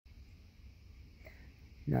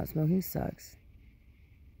Not smoking sucks.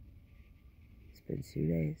 It's been 2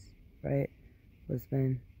 days, right? Well, it's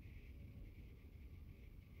been,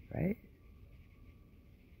 right?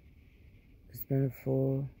 It's been a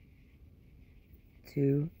full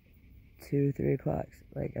 3 o'clock.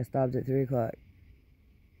 Like, I stopped at 3 o'clock.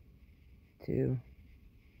 2.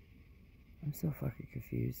 I'm so fucking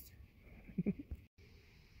confused. 2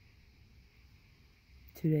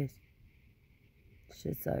 days.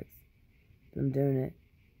 Shit sucks. I'm doing it.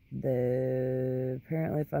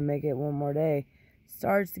 Apparently if I make it one more day,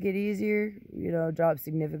 starts to get easier. You know, drops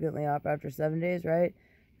significantly off after 7 days, right?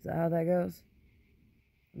 Is that how that goes?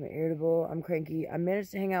 I'm irritable. I'm cranky. I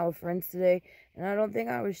managed to hang out with friends today, and I don't think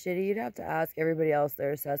I was shitty. You'd have to ask everybody else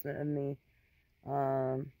their assessment of me.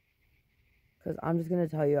 Because I'm just going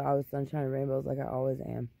to tell you I was sunshine and rainbows like I always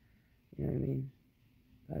am. You know what I mean?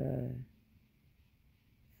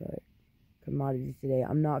 But commodities today.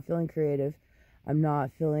 I'm not feeling creative. I'm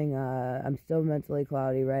not feeling, I'm still mentally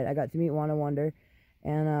cloudy, right? I got to meet Wanna Wonder,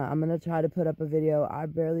 and I'm going to try to put up a video. I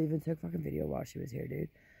barely even took fucking video while she was here, dude.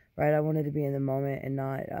 Right? I wanted to be in the moment and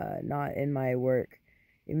not in my work.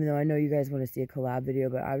 Even though I know you guys want to see a collab video,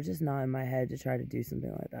 but I was just not in my head to try to do something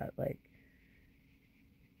like that. Like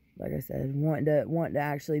I said, wanting to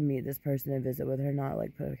actually meet this person and visit with her, not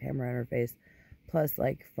like put a camera on her face. Plus,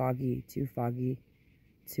 like, too foggy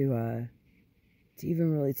to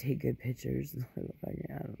even really take good pictures. I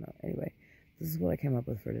don't know. Anyway, this is what I came up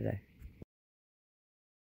with for today.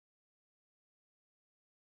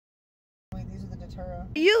 These are the Datura.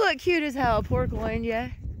 You look cute as hell, pork loin, yeah.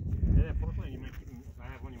 Yeah, pork loin. You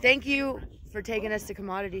might have one. Thank you for taking us to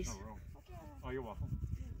Commodities. Oh, you're welcome.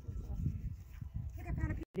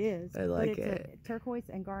 It is. I like it. Turquoise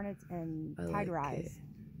and garnets and tiger eyes.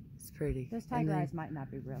 It's pretty. Those tiger eyes might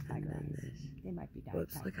not be real tiger eyes. They might be dyed.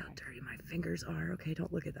 Whoops, look how dirty my fingers are. Okay,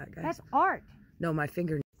 don't look at that, guys. That's art. No, my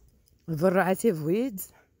finger. A variety of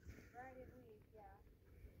weeds.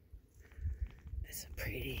 It's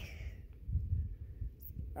pretty.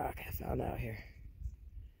 Okay, I found out here.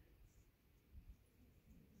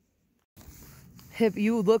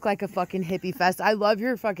 You look like a fucking hippie fest. I love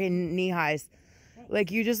your fucking knee highs. Thanks.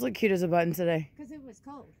 Like, you just look cute as a button today. Because it was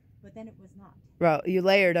cold, but then it was not. Bro, you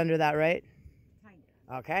layered under that, right? Kind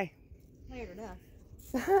of. Okay. Layered enough.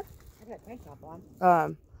 I got a tank top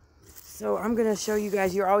on. So I'm going to show you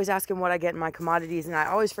guys. You're always asking what I get in my commodities, and I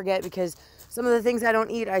always forget because some of the things I don't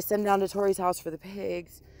eat, I send down to Tori's house for the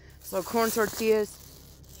pigs. So corn tortillas.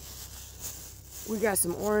 We got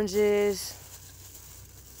some oranges.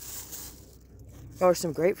 Or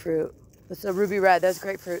some grapefruit. That's a ruby red. That's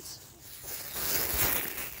grapefruits.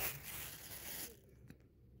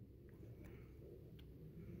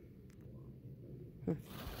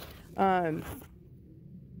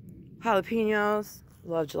 Jalapenos.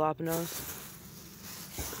 Love jalapenos.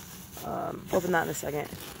 Open that in a second.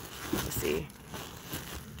 Let's see.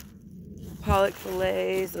 Pollock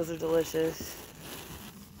fillets. Those are delicious.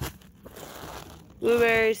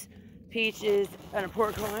 Blueberries, peaches, and a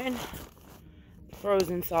pork loin.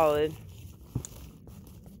 Frozen solid.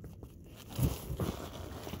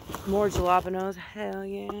 More jalapenos. Hell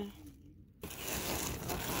yeah.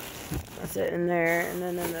 That's it in there. And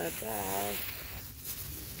then in the bag.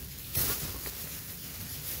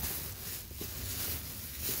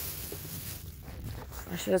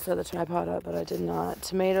 I should have set the tripod up, but I did not.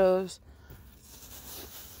 Tomatoes.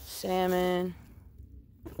 Salmon.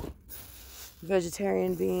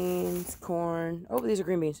 Vegetarian beans. Corn. Oh, these are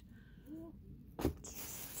green beans.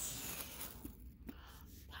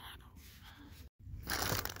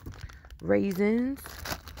 Raisins.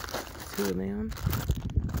 2 of them.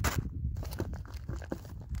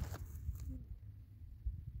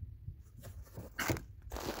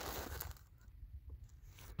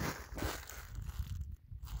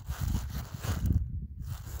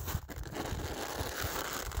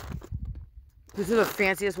 These are the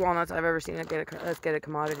fanciest walnuts I've ever seen at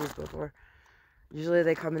Commodities before. Usually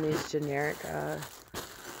they come in these generic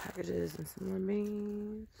packages. And some more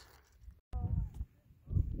beans.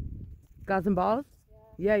 Got some balls?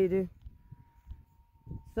 Yeah, you do.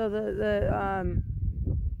 So the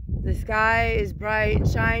sky is bright and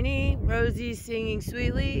shiny. Rosie's singing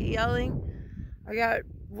sweetly, yelling. I got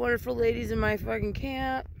wonderful ladies in my fucking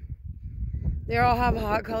camp. They all have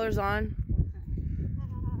hot colors on.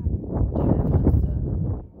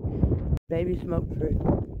 Baby smoked fruit.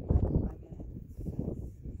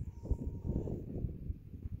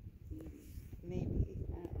 Maybe.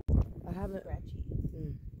 I haven't.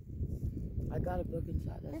 I got a book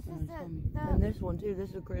inside. That's This is and this one too.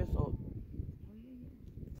 This is crystal.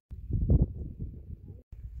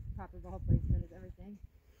 Proper ball placement is everything.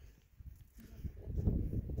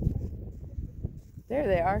 There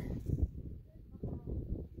they are.